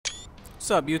What's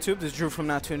up, YouTube? This is Drew from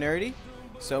Not2Nerdy.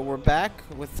 So we're back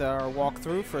with our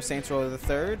walkthrough for Saints Row the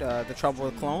Third, The Trouble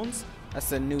with Clones.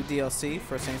 That's the new DLC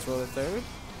for Saints Row the Third.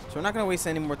 So we're not going to waste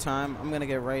any more time. I'm going to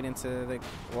get right into the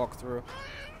walkthrough.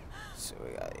 So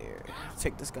we got here.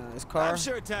 Take this guy's car. I'm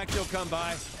sure Tax will come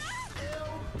by.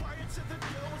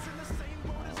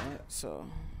 Alright, so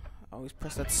always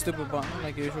press that stupid button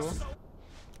like usual.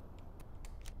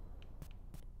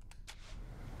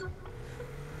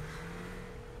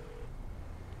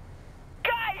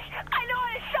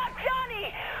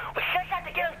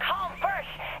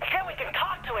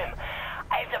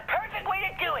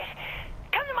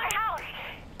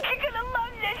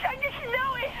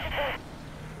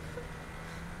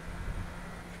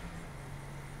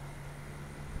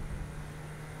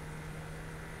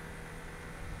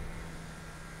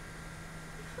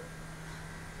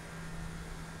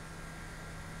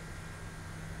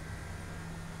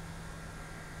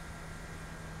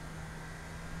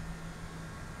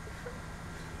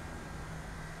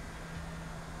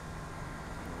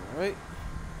 Alright.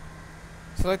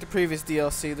 So like the previous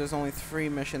DLC, there's only 3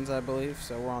 missions, I believe,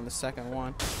 so we're on the second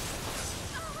one.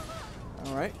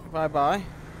 Alright, bye-bye.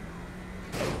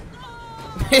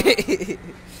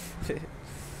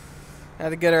 Had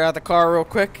to get her out the car real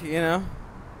quick, you know?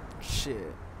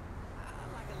 Shit.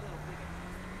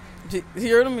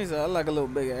 You heard him? He said, I like a little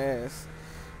bigger ass.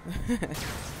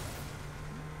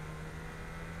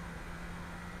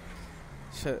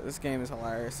 Shit, this game is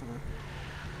hilarious, man.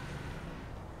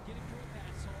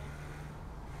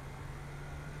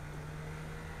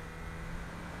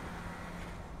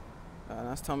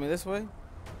 That's telling me this way?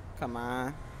 Come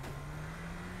on.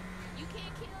 You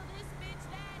can't kill this bitch,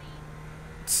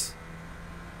 daddy.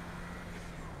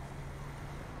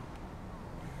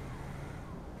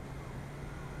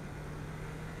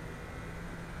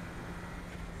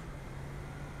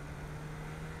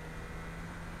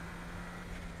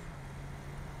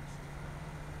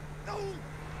 No.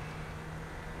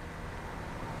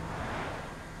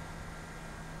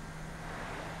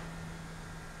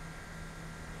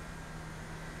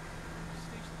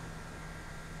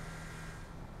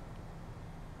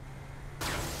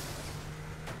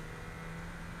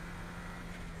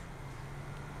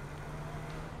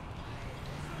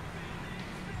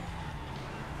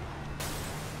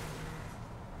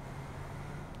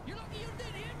 You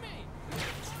didn't hit me.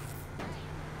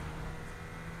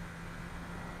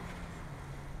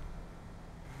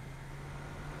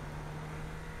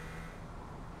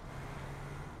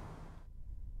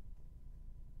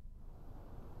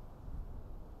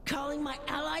 Calling my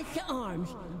allies to arms,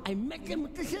 I met them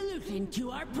with the solution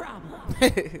to our problem.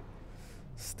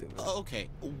 Stupid. Okay,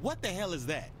 what the hell is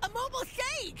that? A mobile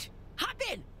stage! Hop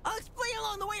in! I'll explain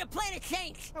along the way to Planet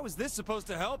Saints. How is this supposed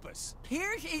to help us?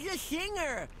 Pierce is a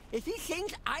singer. If he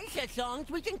sings Aisha songs,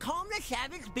 we can calm the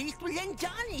savage beast within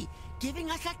Johnny,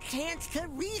 giving us a chance to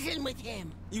reason with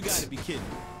him. You gotta be kidding.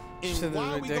 Shit, And why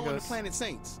are we going ridiculous. to Planet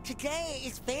Saints? Today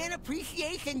is Fan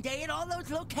Appreciation Day at all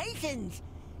those locations.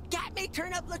 Gat may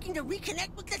turn up looking to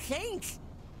reconnect with the Saints.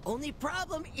 Only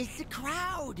problem is the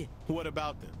crowd. What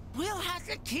about them? We'll have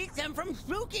to keep them from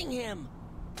spooking him.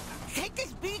 Take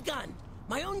this B-gun,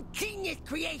 my own genius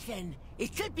creation.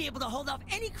 It should be able to hold off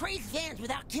any crazed fans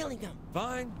without killing them.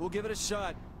 Fine, we'll give it a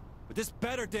shot. But this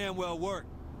better damn well work.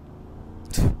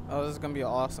 Oh, this is gonna be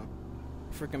awesome.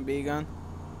 Freaking B-gun.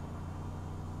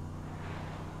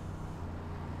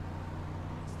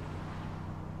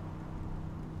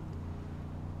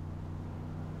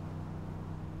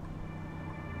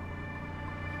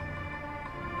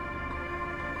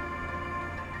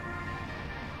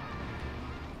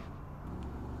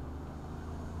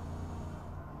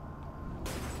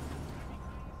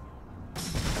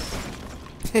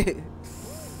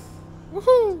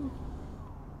 Woohoo!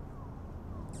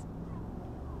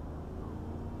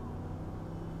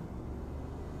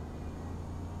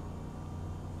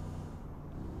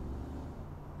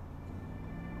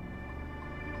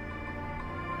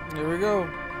 Here we go.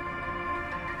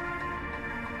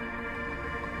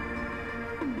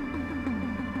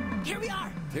 Here we are.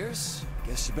 Pierce,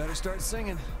 guess you better start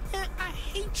singing. Man, I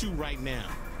hate you right now.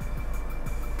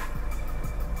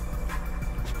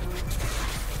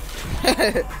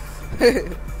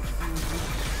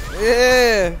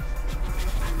 Yeah.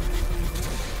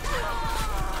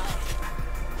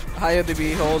 Higher the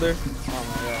beholder. Oh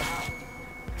my god.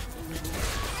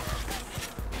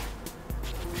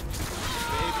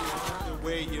 Baby, the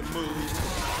way you move,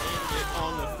 get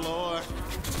on the floor.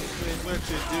 With what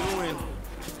you're doing,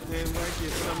 then work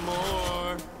it some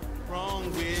more. Wrong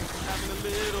with having a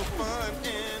little fun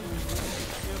and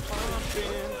you're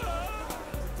pumping.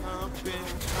 pumping,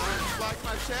 like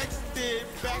my checks did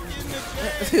back in the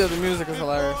day. Yeah, the music is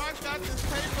hilarious. Before I got this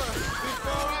paper,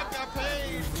 before I got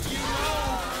paid, you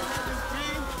know, this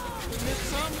dream, and in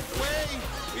some way,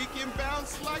 we can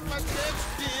bounce like my checks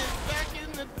did back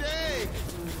in the day.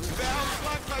 Bounce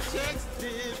like my checks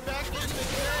did back in the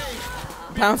day.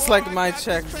 Bounce like my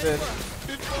checks did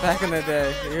back in the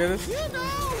day. You hear this? You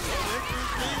know,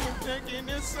 thinking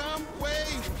in some way,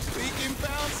 we can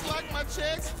bounce like my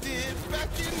checks did back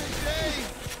in the day.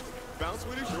 Bounce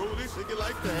with it, roll it, shake it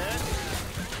like that.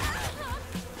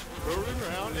 Roll it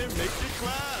around and make it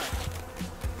clap.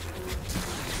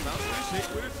 Bounce with it,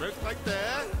 shake with it, fresh like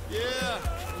that. Yeah.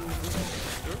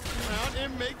 Turn around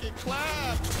and make it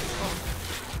clap. Oh.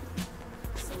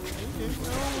 You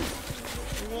know,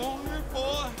 you want it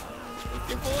for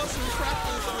looking for some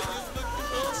crackers or just looking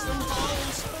for some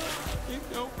hoes. You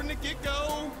open the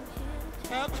get-go,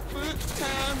 have a good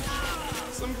time,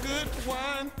 some good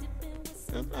wine.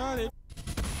 About it.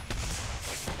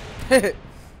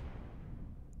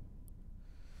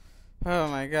 Oh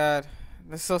my god.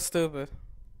 That's so stupid.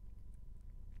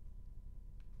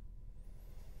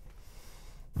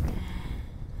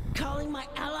 Calling my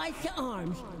allies to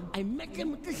arms, I met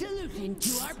them with the solution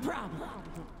to our problem.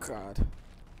 God.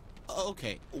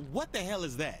 Okay, what the hell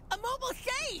is that? A mobile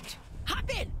stage! Hop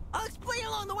in! I'll explain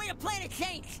along the way to Planet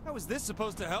Saints. How is this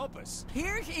supposed to help us?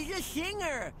 Pierce is a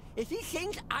singer. If he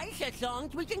sings Aisha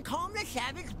songs, we can calm the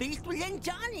savage beast within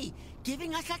Johnny,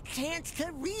 giving us a chance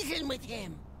to reason with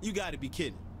him. You gotta be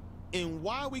kidding. And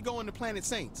why are we going to Planet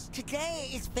Saints? Today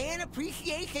is Fan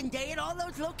Appreciation Day at all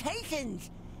those locations.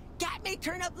 Gat may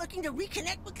turn up looking to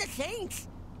reconnect with the Saints.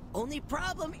 Only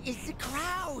problem is the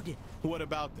crowd. What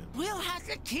about them? We'll have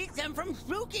to keep them from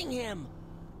spooking him.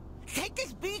 Take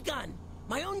this B-gun,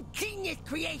 my own genius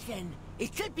creation.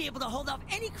 It should be able to hold off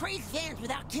any crazed fans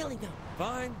without killing them.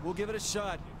 Fine, we'll give it a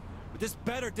shot. But this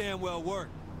better damn well work.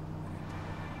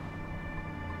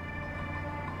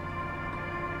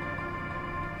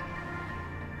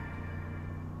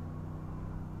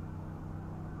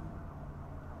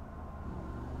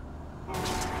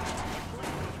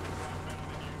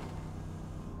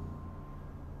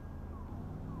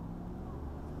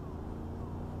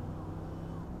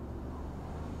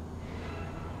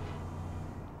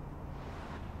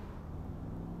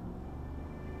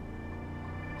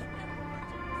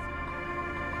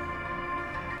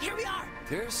 Here we are.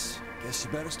 Pierce, guess you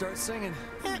better start singing.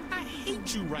 I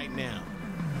hate you right now.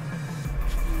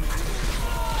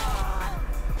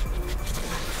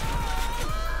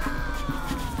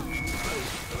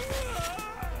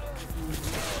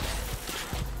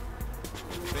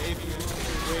 Baby,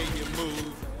 the way you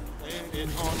move, and it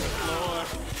on the floor,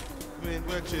 and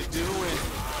what you're doing,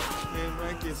 and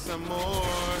like it some more.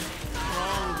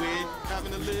 Wrong with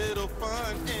having a little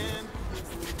fun and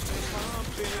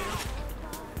pumping.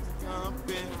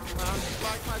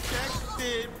 Like my checks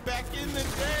did back in the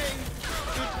day.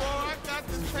 Before I got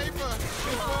this paper,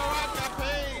 before I got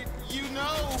paid, you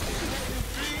know,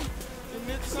 and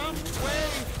in some way,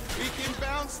 we can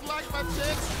bounce like my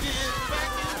checks did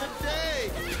back in the day.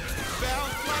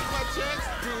 Bounce like my checks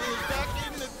did back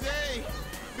in the day.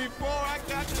 Before I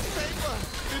got this paper,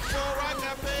 before I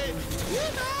got paid, you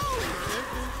know,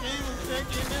 he was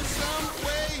thinking in some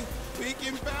way. We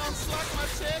can bounce like my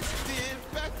checks did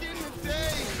back in the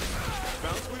day.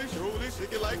 Bounce with it, roll it,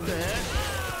 shake it like that.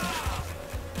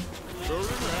 Roll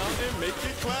it around and make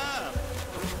it clap.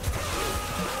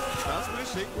 Bounce with it,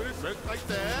 shake with it, fresh like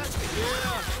that.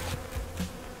 Yeah.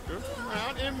 Turn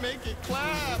around and make it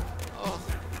clap. Oh.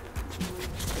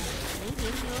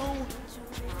 You know,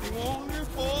 you want it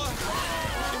for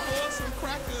some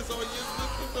crackers or you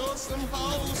looking for some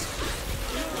hoes.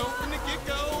 You open the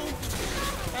get-go.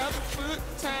 Have a good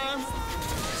time,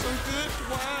 some good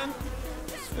wine.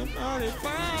 Somebody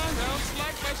fine, bounce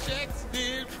like my checks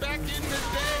did back in the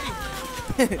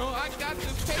day. Oh, I got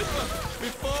this paper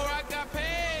before I got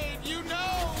paid, you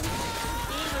know.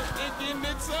 Even thinking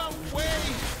in some way,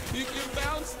 you can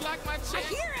bounce like my checks. I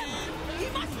hear him! He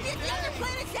must be at the other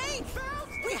Planet Saints!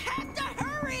 We have to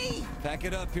hurry! Pack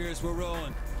it up, Pierce, we're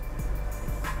rolling.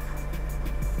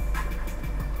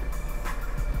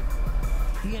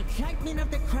 The excitement of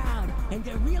the crowd and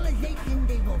the realization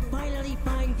they will finally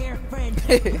find their friends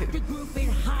put the group in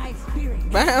high spirits.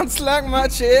 Bounce like my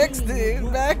chicks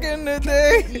did back in the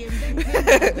day.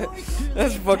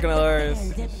 That's fucking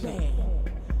hilarious.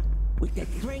 With the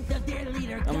strength of their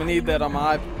leader, I'm gonna need that on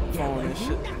my iPhone and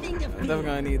shit. I'm definitely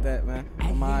gonna need that, man,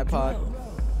 on my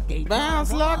iPod.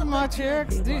 Bounce like my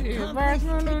chicks did back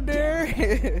in the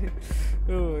day.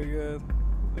 Oh my god,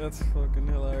 that's fucking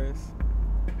hilarious.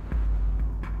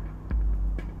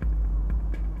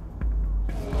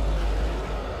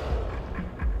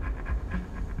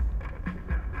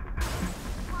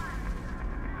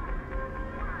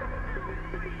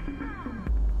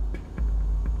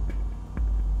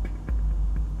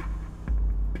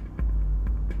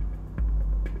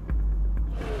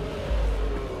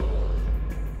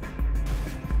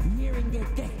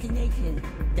 find their destination.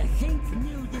 The Saints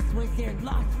knew this was their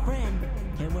lost friend,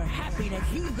 and we're happy to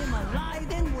see him alive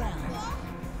and well.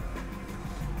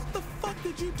 What the fuck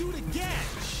did you do to Gat?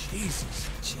 Jesus,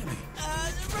 Jimmy.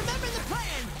 Remember the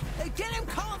plan! Get him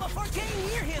calm before getting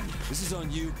near him! This is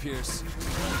on you, Pierce.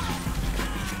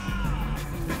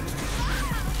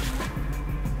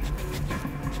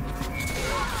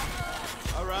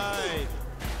 All right.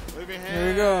 Wave your hands. Here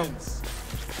we go.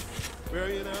 Girl,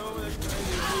 you know, that's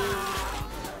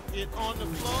when you get on the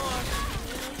floor.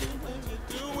 You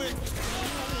do it.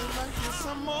 Like you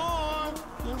some more.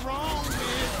 You're wrong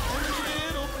with every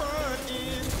little bird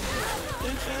is.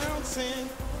 They're bouncing.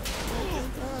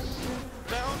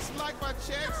 Bounce like my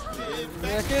checks did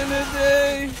Back in the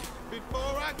day.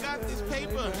 before I got this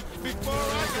paper. Before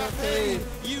I got paid.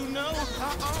 You know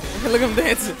how Look at him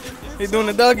dancing. He doing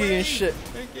the Dougie and shit.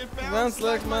 Bounce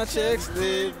like my checks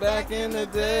did back in the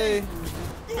day.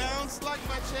 Bounce like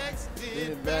my checks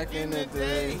did Back in the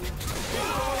day. before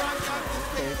I got this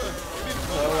paper.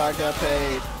 Before I got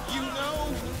paid. You know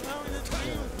how the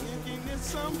dream was thinking in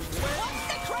some way. Watch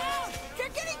the crowd! They're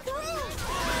getting through!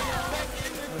 Back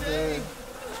in the day.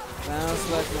 Bounce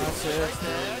like my checks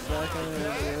did back in the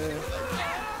day.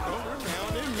 Go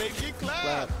around and make it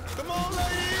clap. Come on,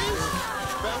 ladies.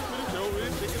 Bounce with the show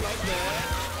and shake it like that.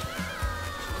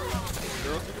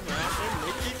 Girls, stick around and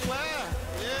make it clap.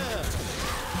 Yeah.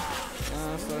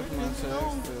 Bounce like my You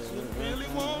know, checks you did. really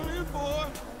want it, boy.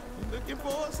 You're looking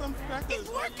for some crackers. It's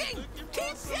working. Looking for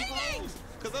Keep some singing. hoes.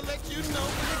 Cause I let you know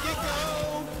when you get go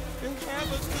and have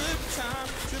a good time,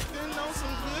 sipping on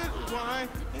some good wine,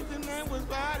 and the night was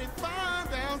body fine,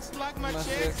 bounce like my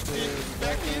checks did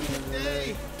back in the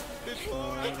day.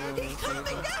 Before I got He's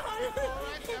calming down!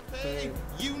 paid,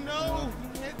 you know,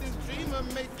 you had this dream of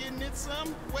making it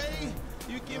some way.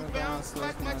 You can bounce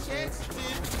like my checks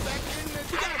did back in the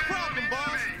day. You got a problem,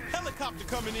 boss. Helicopter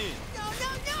coming in. No!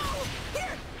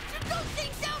 Here! Shoot those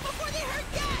things down before they hurt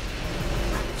Gat!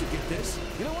 Did you get this?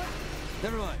 You know what?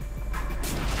 Never mind.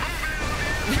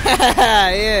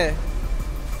 Yeah.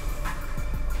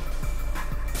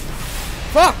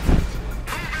 Fuck.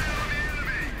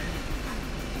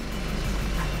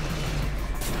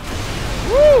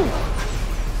 Woo.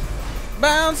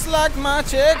 Bounce like my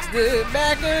checks did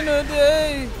back in the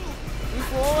day.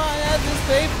 Before I had this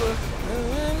paper.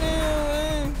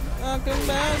 I can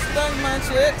bounce like my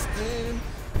checks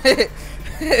did.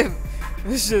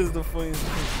 This shit is the funniest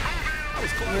thing. I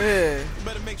was close. Yeah. You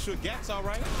better make sure Gat's all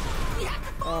right. We have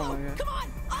to follow! Oh my God. Come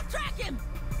on! I'll track him!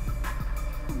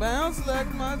 Bounce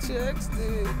like my checks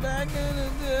did back in the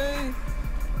day.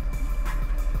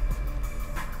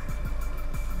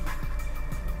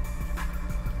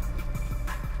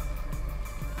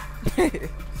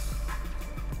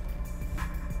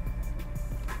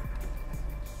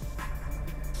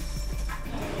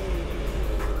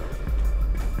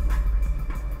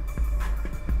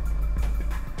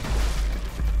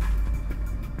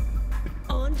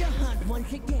 On the hunt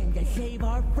once again to save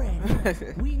our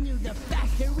friend. We knew the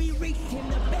faster we reached him,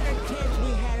 the better chance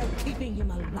we had of keeping him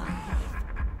alive.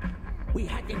 We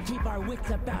had to keep our wits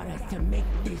about us to make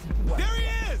this work. There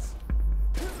he is!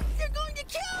 You're going to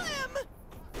kill him!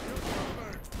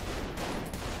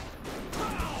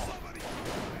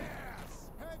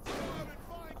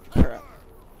 Crap.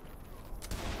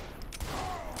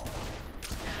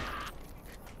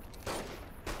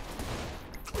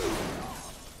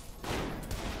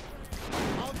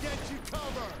 I'll get you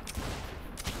covered.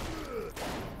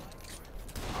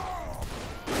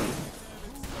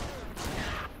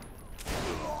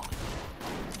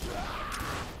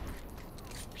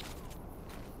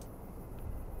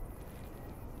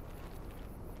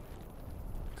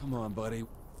 Come on, buddy.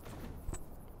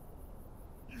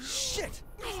 Shit!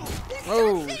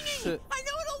 Oh shit. I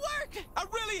know it'll work! I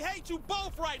really hate you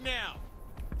both right now.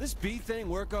 This bee thing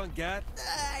work on Gat?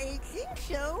 I think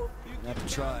so. Have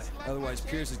to try. Otherwise,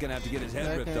 Pierce is gonna have to get his head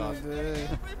Back ripped in off. the day.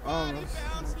 Almost.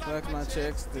 Like my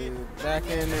checks did back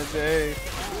in the day.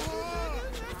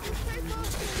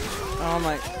 Oh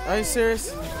my. Are you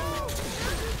serious?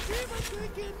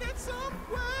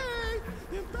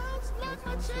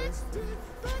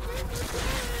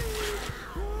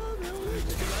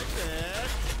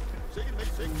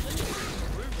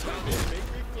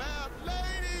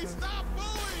 Ladies, stop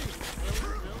bullying!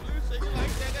 Shake it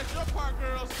like that. That's your part,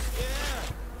 girls.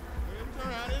 Yeah.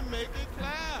 Turn around and make it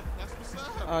clap. That's what's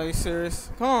up. Are you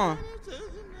serious? Come on.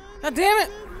 God damn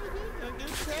it.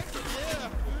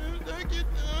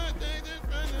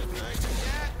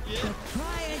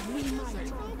 Try as we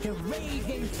might, the rage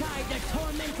inside the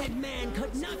tormented man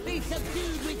could not be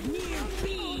subdued with mere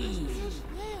bees.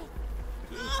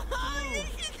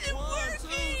 This isn't working!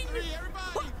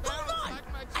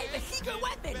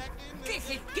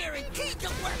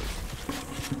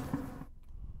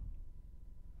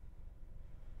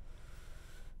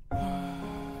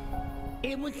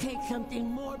 It would take something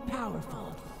more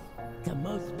powerful. The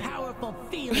most powerful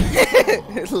feeling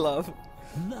of all. Love.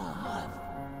 Love.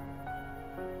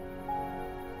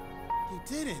 You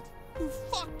did it. You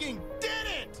fucking did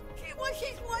it. She was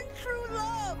his one true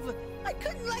love. I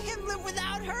couldn't let him live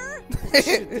without her.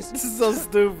 This is so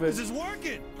stupid. This is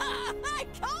working. I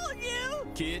told you.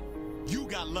 Kid, you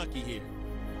got lucky here.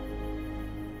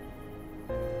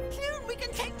 Soon we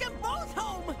can take them both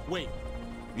home. Wait,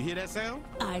 you hear that sound?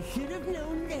 I should have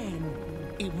known then.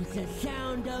 It was the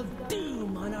sound of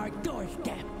doom on our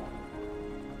doorstep.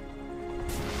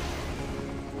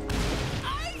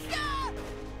 Aisha!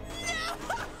 No!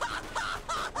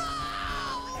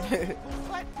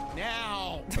 What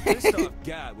now? A pissed off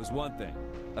god was one thing.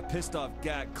 A pissed off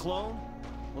god clone?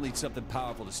 We'll need something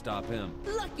powerful to stop him.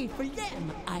 Lucky for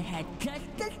them, I had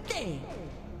just the thing.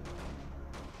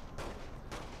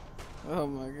 Oh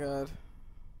my god.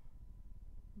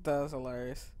 That was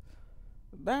hilarious.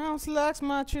 Bounce like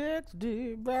my chicks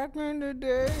did back in the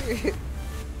day.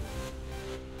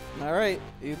 Alright,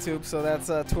 YouTube, so that's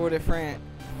Tour de France.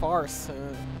 Farce.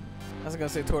 I was gonna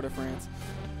say Tour de France.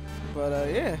 But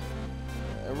yeah.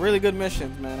 Really good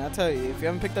missions, man. I tell you, if you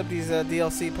haven't picked up these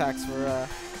DLC packs for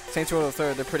Saints Row the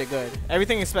Third, they're pretty good.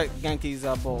 Everything except Genki's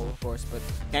Bowl, of course, but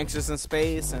Gangsters in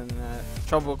Space and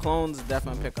Trouble with Clones,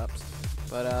 definitely pickups.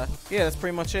 But yeah, that's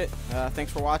pretty much it.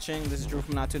 Thanks for watching. This is Drew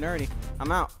from Not2Nerdy.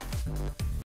 I'm out.